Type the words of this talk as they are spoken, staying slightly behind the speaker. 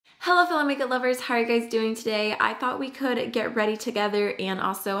Hello fellow makeup lovers, how are you guys doing today? I thought we could get ready together and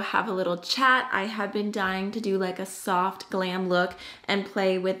also have a little chat. I have been dying to do like a soft glam look and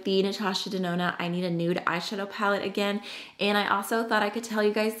play with the Natasha Denona I Need a Nude eyeshadow palette again. And I also thought I could tell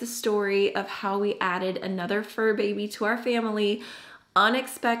you guys the story of how we added another fur baby to our family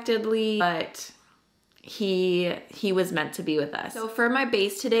unexpectedly, but he was meant to be with us. So for my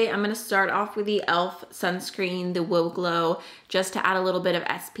base today, I'm gonna start off with the e.l.f. sunscreen, the Whoa Glow, just to add a little bit of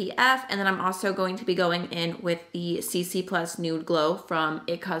SPF. And then I'm also going to be going in with the CC Plus Nude Glow from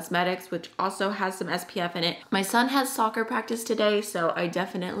IT Cosmetics, which also has some SPF in it. My son has soccer practice today, so I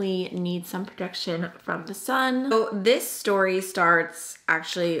definitely need some protection from the sun. So this story starts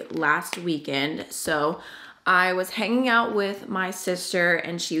actually last weekend. So I was hanging out with my sister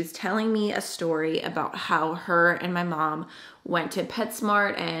and she was telling me a story about how her and my mom went to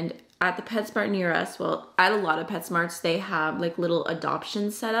PetSmart, and at the PetSmart near us, well, at a lot of PetSmarts, they have like little adoption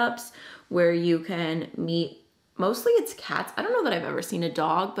setups where you can meet, mostly it's cats. I don't know that I've ever seen a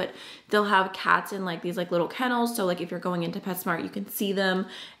dog, but they'll have cats in like these like little kennels. So like if you're going into PetSmart, you can see them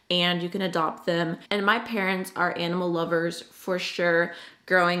and you can adopt them. And my parents are animal lovers for sure.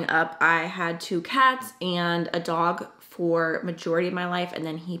 Growing up, I had 2 cats and a dog for majority of my life, and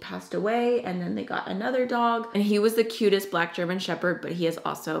then he passed away, and then they got another dog, and he was the cutest black German Shepherd, but he has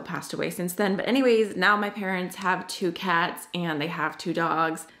also passed away since then. But anyways, now my parents have 2 cats and they have 2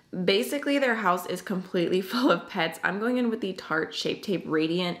 dogs. Basically, their house is completely full of pets. I'm going in with the Tarte Shape Tape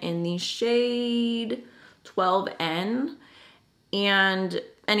Radiant in the shade 12N. And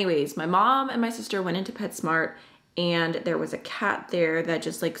anyways, my mom and my sister went into PetSmart, and there was a cat there that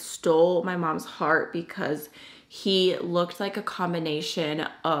just like stole my mom's heart because he looked like a combination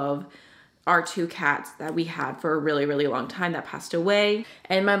of our 2 cats that we had for a really, really long time that passed away.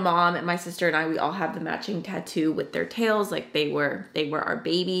 And my mom and my sister and I, we all have the matching tattoo with their tails, like they were our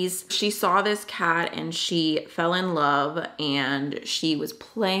babies. She saw this cat and she fell in love, and she was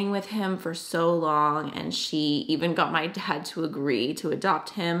playing with him for so long, and she even got my dad to agree to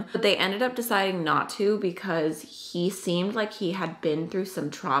adopt him. But they ended up deciding not to because he seemed like he had been through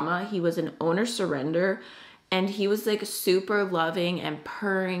some trauma. He was an owner surrender, and he was like super loving and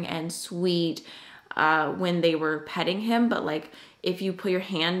purring and sweet when they were petting him. But like if you put your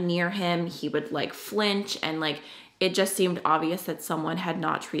hand near him, he would like flinch, and like it just seemed obvious that someone had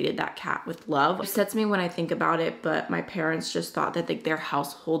not treated that cat with love. It upsets me when I think about it, but my parents just thought that like their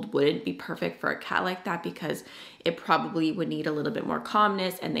household wouldn't be perfect for a cat like that because it probably would need a little bit more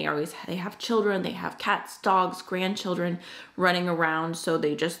calmness, and they have children, they have cats, dogs, grandchildren running around, so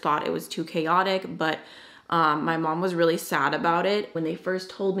they just thought it was too chaotic. But my mom was really sad about it. When they first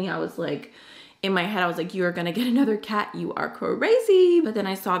told me, I was like, in my head, I was like, you are gonna get another cat, you are crazy. But then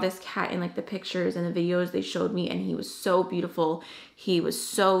I saw this cat in like the pictures and the videos they showed me, and he was so beautiful. He was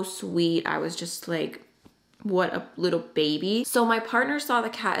so sweet. I was just like, what a little baby. So my partner saw the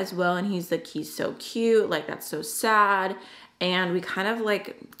cat as well, and he's like, he's so cute, like that's so sad. And we kind of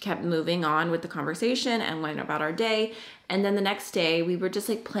like kept moving on with the conversation and went about our day. And then the next day we were just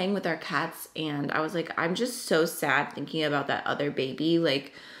like playing with our cats, and I was like, I'm just so sad thinking about that other baby,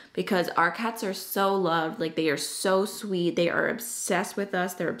 like, because our cats are so loved, like they are so sweet, they are obsessed with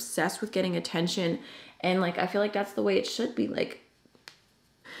us, they're obsessed with getting attention. And like I feel like that's the way it should be. Like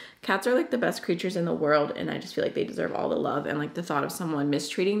cats are like the best creatures in the world, and I just feel like they deserve all the love. And like the thought of someone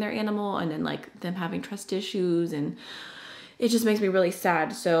mistreating their animal and then like them having trust issues, and it just makes me really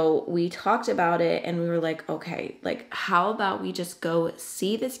sad. So we talked about it, and we were like, okay, like how about we just go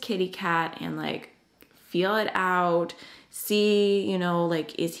see this kitty cat and like feel it out, see, you know,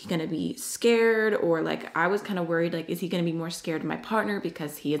 like, is he gonna be scared? Or like, I was kind of worried, like, is he gonna be more scared of my partner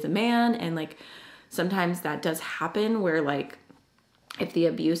because he is a man? And like, sometimes that does happen where like, if the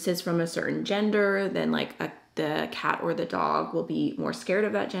abuse is from a certain gender, then like the cat or the dog will be more scared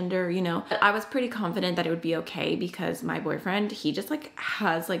of that gender, you know. But I was pretty confident that it would be okay because my boyfriend, he just like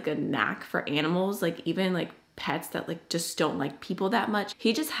has like a knack for animals, like even like pets that like just don't like people that much.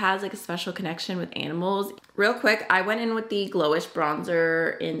 He just has like a special connection with animals. Real quick, I went in with the glowish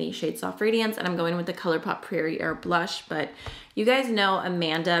bronzer in the shade Soft Radiance, and I'm going with the ColourPop Prairie Air blush. But you guys know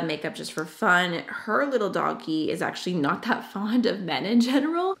Amanda, Makeup Just for Fun, her little doggy is actually not that fond of men in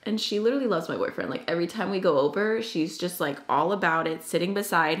general, and she literally loves my boyfriend. Like every time we go over, she's just like all about it, sitting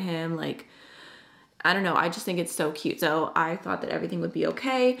beside him. Like, I don't know, I just think it's so cute. So I thought that everything would be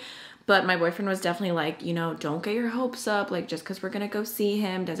okay. But my boyfriend was definitely like, you know, don't get your hopes up. Like, just because we're going to go see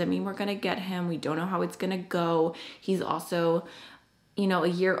him doesn't mean we're going to get him. We don't know how it's going to go. He's also, you know, a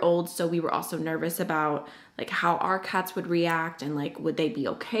year old. So we were also nervous about like how our cats would react, and like would they be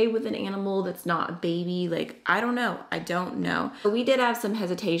okay with an animal that's not a baby? Like I don't know. So we did have some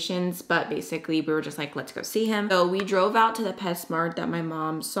hesitations, but basically we were just like, let's go see him. So we drove out to the PetSmart that my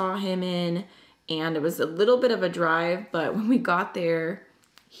mom saw him in, and it was a little bit of a drive, but when we got there,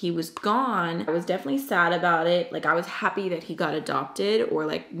 he was gone. I was definitely sad about it. Like I was happy that he got adopted, or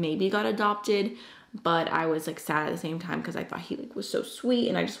like maybe got adopted, but I was like sad at the same time because I thought he like was so sweet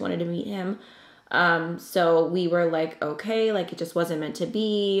and I just wanted to meet him. So we were like, okay, like it just wasn't meant to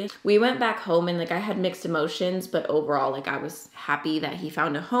be. We went back home and like I had mixed emotions, but overall like I was happy that he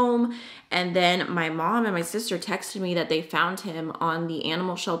found a home. And then my mom and my sister texted me that they found him on the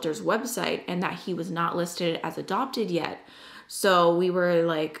animal shelter's website and that he was not listed as adopted yet. So we were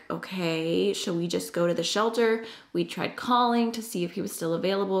like, okay, should we just go to the shelter? We tried calling to see if he was still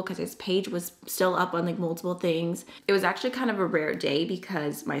available because his page was still up on like multiple things. It was actually kind of a rare day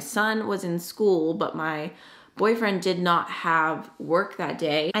because my son was in school, but my boyfriend did not have work that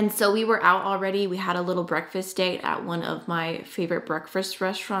day. And so we were out already. We had a little breakfast date at one of my favorite breakfast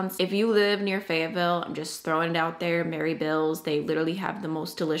restaurants. If you live near Fayetteville, I'm just throwing it out there, Mary Bill's. They literally have the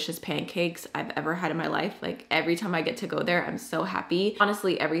most delicious pancakes I've ever had in my life. Like every time I get to go there, I'm so happy.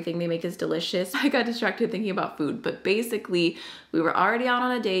 Honestly, everything they make is delicious. I got distracted thinking about food, but basically we were already out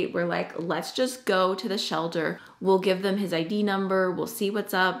on a date. We're like, let's just go to the shelter. We'll give them his ID number. We'll see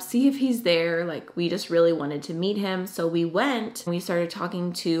what's up, see if he's there. Like we just really wanted to meet him. So we went and we started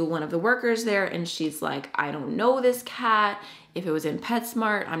talking to one of the workers there, and she's like, I don't know this cat. If it was in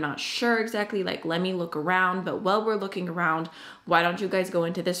PetSmart, I'm not sure exactly. Like, let me look around. But while we're looking around, why don't you guys go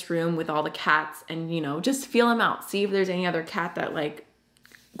into this room with all the cats and, you know, just feel them out. See if there's any other cat that like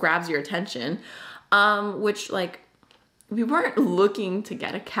grabs your attention. Which like, we weren't looking to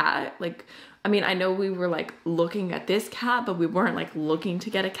get a cat. Like, I mean, I know we were like looking at this cat, but we weren't like looking to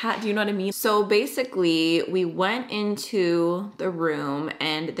get a cat. Do you know what I mean? So basically we went into the room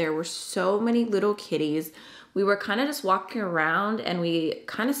and there were so many little kitties. We were kind of just walking around and we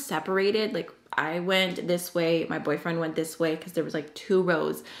kind of separated. Like I went this way, my boyfriend went this way because there was like 2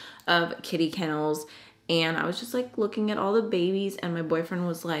 rows of kitty kennels. And I was just like looking at all the babies, and my boyfriend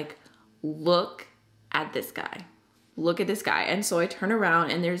was like, look at this guy. Look at this guy. And so I turn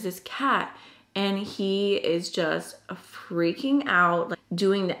around and there's this cat, and he is just freaking out, like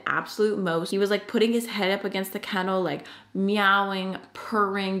doing the absolute most. He was like putting his head up against the kennel, like meowing,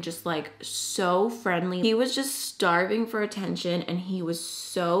 purring, just like so friendly. He was just starving for attention, and he was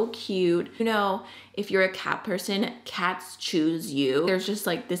so cute. You know, if you're a cat person, cats choose you. There's just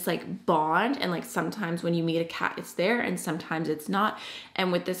like this like bond, and like sometimes when you meet a cat, it's there and sometimes it's not.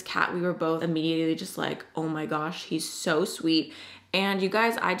 And with this cat, we were both immediately just like, oh my gosh, he's so sweet. And you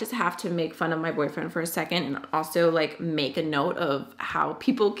guys, I just have to make fun of my boyfriend for a second and also like make a note of how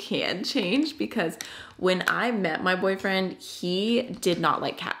people can change, because when I met my boyfriend, he did not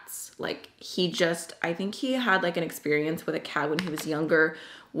like cats. Like he just, I think he had like an experience with a cat when he was younger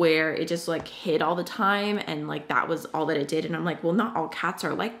where it just like hid all the time, and like that was all that it did. And I'm like, well, not all cats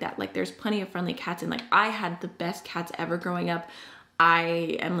are like that. Like there's plenty of friendly cats, and like I had the best cats ever growing up.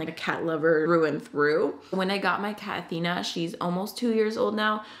 I am like a cat lover through and through. When I got my cat Athena, she's almost 2 years old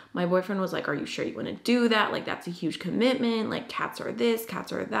now. My boyfriend was like, are you sure you want to do that? Like that's a huge commitment. Like cats are this,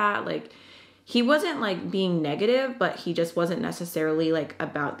 cats are that. Like he wasn't like being negative, but he just wasn't necessarily like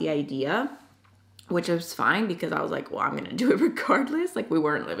about the idea, which was fine because I was like, well, I'm gonna do it regardless. Like we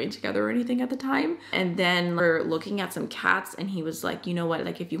weren't living together or anything at the time. And then we're looking at some cats, and he was like, you know what,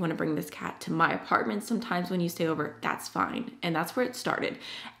 like if you want to bring this cat to my apartment sometimes when you stay over, that's fine. And that's where it started.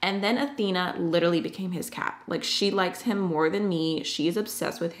 And then Athena literally became his cat. Like she likes him more than me. She is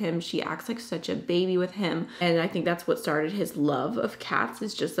obsessed with him. She acts like such a baby with him. And I think that's what started his love of cats,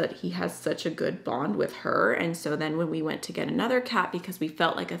 is just that he has such a good bond with her. And so then when we went to get another cat because we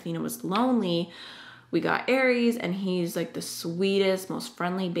felt like Athena was lonely, we got Aries, and he's like the sweetest, most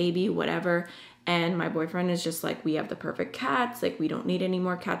friendly baby, whatever. And my boyfriend is just like, we have the perfect cats. Like we don't need any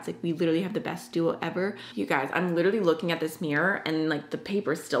more cats. Like we literally have the best duo ever. You guys, I'm literally looking at this mirror and like the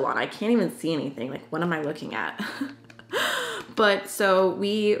paper's still on. I can't even see anything. Like what am I looking at? But so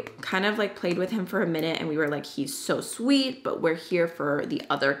we kind of like played with him for a minute, and we were like, he's so sweet, but we're here for the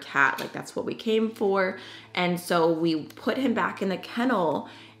other cat. Like that's what we came for. And so we put him back in the kennel,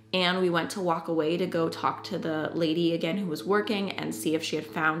 and we went to walk away to go talk to the lady again who was working and see if she had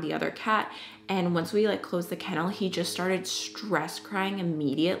found the other cat. And once we like closed the kennel, he just started stress crying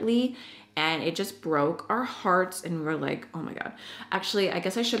immediately. and it just broke our hearts, and we were like, oh my God. Actually, I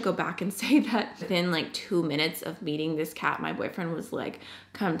guess I should go back and say that within like 2 minutes of meeting this cat, my boyfriend was like,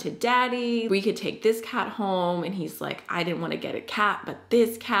 come to daddy, we could take this cat home. And he's like, I didn't want to get a cat, but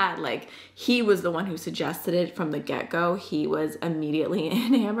this cat, like, he was the one who suggested it from the get-go. He was immediately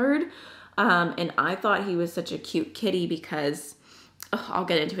enamored. And I thought he was such a cute kitty because, oh, I'll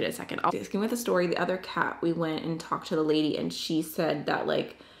get into it in a second. I'll begin with the story. The other cat, we went and talked to the lady, and she said that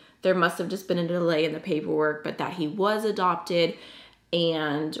like there must have just been a delay in the paperwork, but that he was adopted.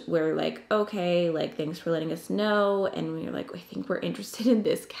 And we're like, okay, like, thanks for letting us know. And we were like, I think we're interested in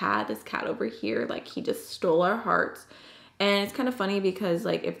this cat over here. Like, he just stole our hearts. And it's kind of funny because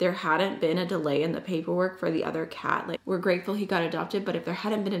like if there hadn't been a delay in the paperwork for the other cat, like, we're grateful he got adopted, but if there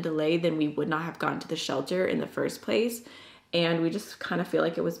hadn't been a delay, then we would not have gone to the shelter in the first place. And we just kind of feel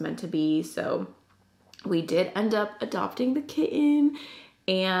like it was meant to be. So we did end up adopting the kitten,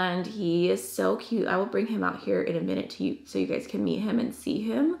 and he is so cute. I will bring him out here in a minute so you guys can meet him and see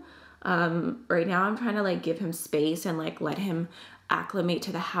him. Right now I'm trying to like give him space and like let him acclimate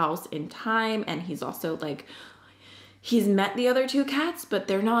to the house in time. And he's also like, he's met the other two cats, but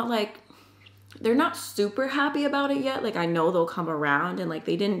they're not super happy about it yet. Like, I know they'll come around, and like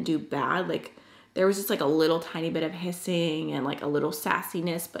they didn't do bad. Like, there was just like a little tiny bit of hissing and like a little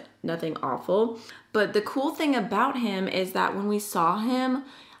sassiness, but nothing awful. But the cool thing about him is that when we saw him,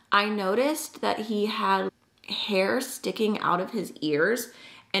 I noticed that he had hair sticking out of his ears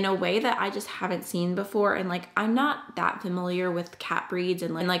in a way that I just haven't seen before. And like, I'm not that familiar with cat breeds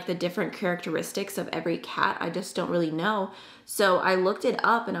and like the different characteristics of every cat. I just don't really know. So I looked it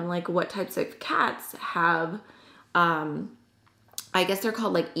up, and I'm like, what types of cats have, I guess they're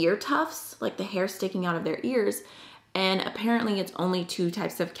called like ear tufts, like the hair sticking out of their ears. And apparently it's only 2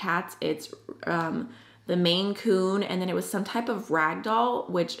 types of cats. It's the Maine Coon, and then it was some type of ragdoll,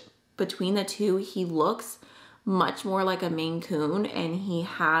 which between the two, he looks much more like a Maine Coon, and he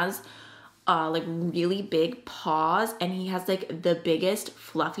has like really big paws, and he has like the biggest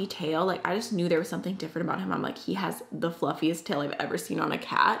fluffy tail. Like, I just knew there was something different about him. I'm like, he has the fluffiest tail I've ever seen on a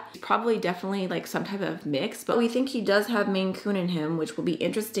cat. He's probably definitely like some type of mix, but we think he does have Maine Coon in him, which will be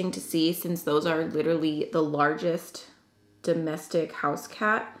interesting to see since those are literally the largest domestic house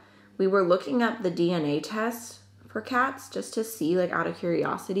cat. We were looking up the DNA tests for cats just to see, like, out of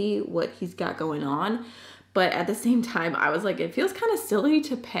curiosity what he's got going on. But at the same time, I was like, it feels kind of silly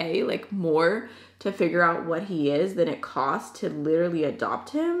to pay like more to figure out what he is than it costs to literally adopt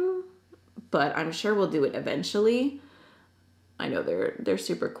him. But I'm sure we'll do it eventually. I know they're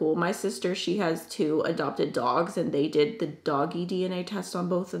super cool. My sister, she has 2 adopted dogs, and they did the doggy DNA test on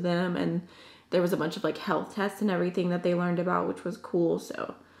both of them. And there was a bunch of like health tests and everything that they learned about, which was cool.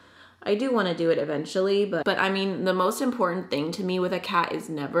 So I do want to do it eventually, but I mean, the most important thing to me with a cat is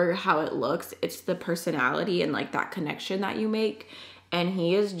never how it looks. It's the personality and like that connection that you make. And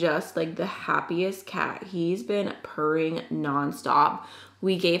he is just like the happiest cat. He's been purring nonstop.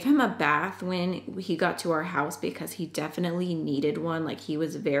 We gave him a bath when he got to our house because he definitely needed one. Like, he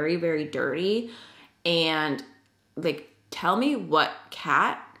was very, very dirty. And like, tell me what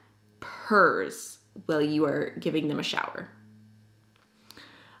cat purrs while you are giving them a shower.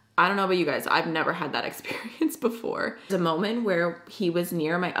 I don't know about you guys, I've never had that experience before. There's a moment where he was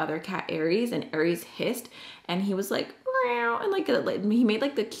near my other cat, Aries, and Aries hissed, and he was like, meow, and like he made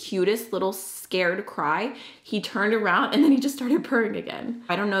like the cutest little scared cry. He turned around and then he just started purring again.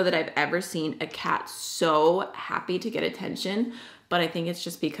 I don't know that I've ever seen a cat so happy to get attention, but I think it's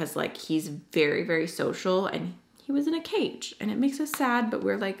just because like he's very, very social, and he was in a cage, and it makes us sad, but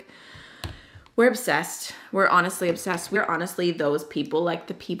we're like, we're obsessed. We're honestly obsessed. We're honestly those people, like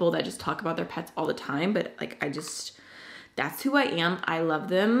the people that just talk about their pets all the time. But like, that's who I am. I love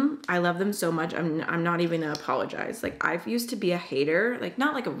them. I love them so much. I'm not even gonna apologize. Like, I used to be a hater, like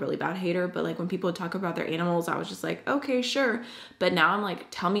not like a really bad hater, but like when people talk about their animals, I was just like, okay, sure. But now I'm like,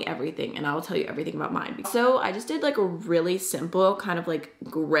 tell me everything and I'll tell you everything about mine. So I just did like a really simple kind of like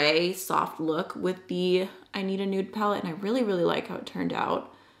gray soft look with the I Need a Nude palette, and I really, really like how it turned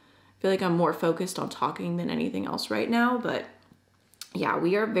out. I feel like I'm more focused on talking than anything else right now, but yeah,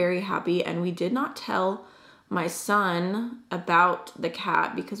 we are very happy. And we did not tell my son about the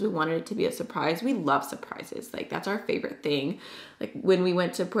cat because we wanted it to be a surprise. We love surprises. Like, that's our favorite thing. Like, when we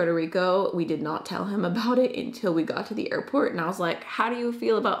went to Puerto Rico, we did not tell him about it until we got to the airport. And I was like, how do you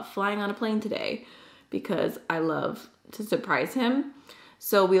feel about flying on a plane today? Because I love to surprise him.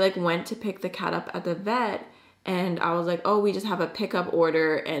 So we like went to pick the cat up at the vet, and I was like, oh, we just have a pickup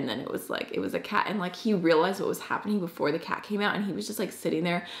order. And then it was a cat. And like, he realized what was happening before the cat came out. And he was just like sitting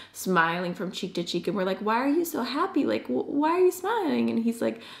there smiling from cheek to cheek. And we're like, why are you so happy? Like, why are you smiling? And he's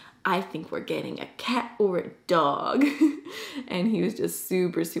like, I think we're getting a cat or a dog. And he was just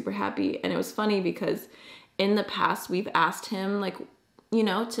super, super happy. And it was funny because in the past, we've asked him, like, you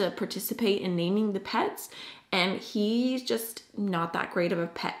know, to participate in naming the pets. And he's just not that great of a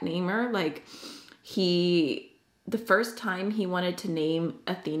pet namer. Like, the first time he wanted to name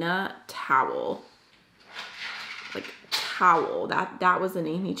Athena Towel. Like, Towel. That was the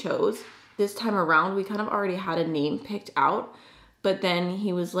name he chose. This time around, we kind of already had a name picked out. But then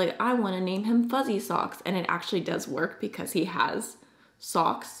he was like, I want to name him Fuzzy Socks. And it actually does work because he has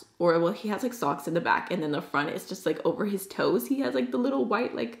socks, or well, he has like socks in the back, and then the front is just like over his toes. He has like the little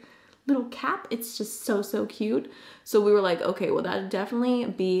white, like little cap. It's just so, so cute. So we were like, okay, well, that'd definitely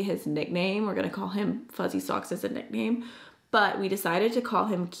be his nickname. We're going to call him Fuzzy Socks as a nickname. But we decided to call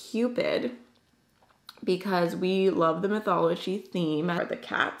him Cupid because we love the mythology theme. Are the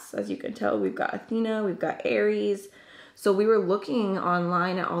cats, as you can tell, we've got Athena, we've got Aries. So we were looking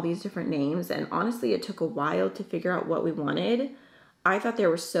online at all these different names, and honestly, it took a while to figure out what we wanted. I thought there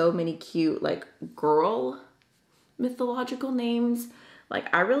were so many cute, like, girl mythological names.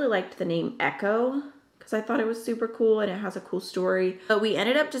 Like, I really liked the name Echo because I thought it was super cool and it has a cool story. But we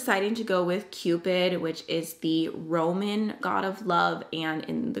ended up deciding to go with Cupid, which is the Roman god of love, and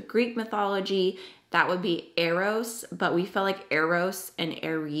in the Greek mythology, that would be Eros, but we felt like Eros and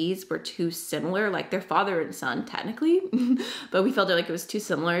Aries were too similar, like they're father and son technically, but we felt like it was too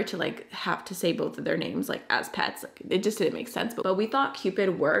similar to like have to say both of their names like as pets. Like, it just didn't make sense, but we thought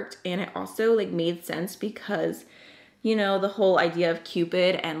Cupid worked, and it also like made sense because, you know, the whole idea of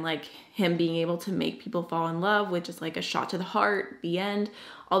Cupid and like him being able to make people fall in love with just like a shot to the heart, the end.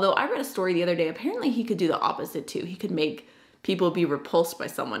 Although I read a story the other day, apparently he could do the opposite too. He could make people be repulsed by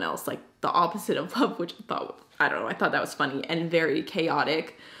someone else, like the opposite of love, which I thought, I don't know, I thought that was funny and very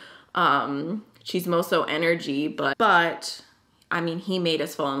chaotic. Chismoso energy, but I mean, he made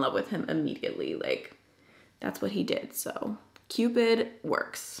us fall in love with him immediately. Like, that's what he did. So Cupid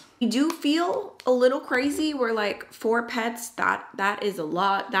works. We do feel a little crazy. We're like 4 pets, that is a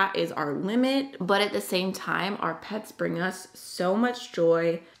lot. That is our limit. But at the same time, our pets bring us so much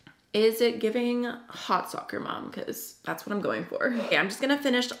joy. Is it giving hot soccer mom? Because that's what I'm going for. Okay, I'm just gonna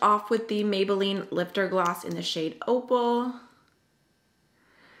finish off with the Maybelline Lifter Gloss in the shade Opal.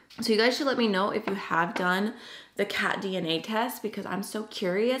 So you guys should let me know if you have done the cat DNA test because I'm so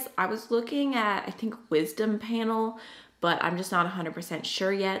curious. I was looking at, I think, Wisdom Panel, but I'm just not 100%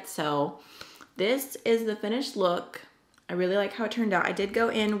 sure yet. So this is the finished look. I really like how it turned out. I did go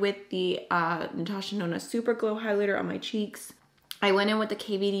in with the Natasha Denona Super Glow Highlighter on my cheeks. I went in with the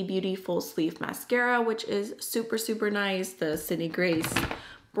KVD Beauty Full Sleeve Mascara, which is super, super nice. The Sydney Grace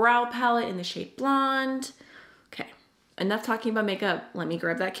Brow Palette in the shade Blonde. Okay, enough talking about makeup. Let me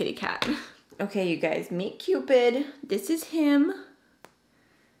grab that kitty cat. Okay, you guys, meet Cupid. This is him.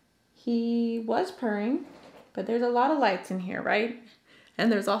 He was purring, but there's a lot of lights in here, right?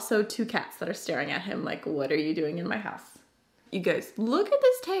 And there's also 2 cats that are staring at him like, what are you doing in my house? You guys, look at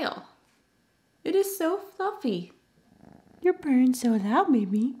this tail. It is so fluffy. You're purring so loud,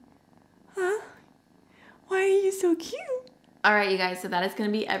 baby. Huh? Why are you so cute? All right, you guys, so that is going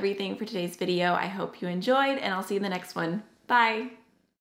to be everything for today's video. I hope you enjoyed, and I'll see you in the next one. Bye.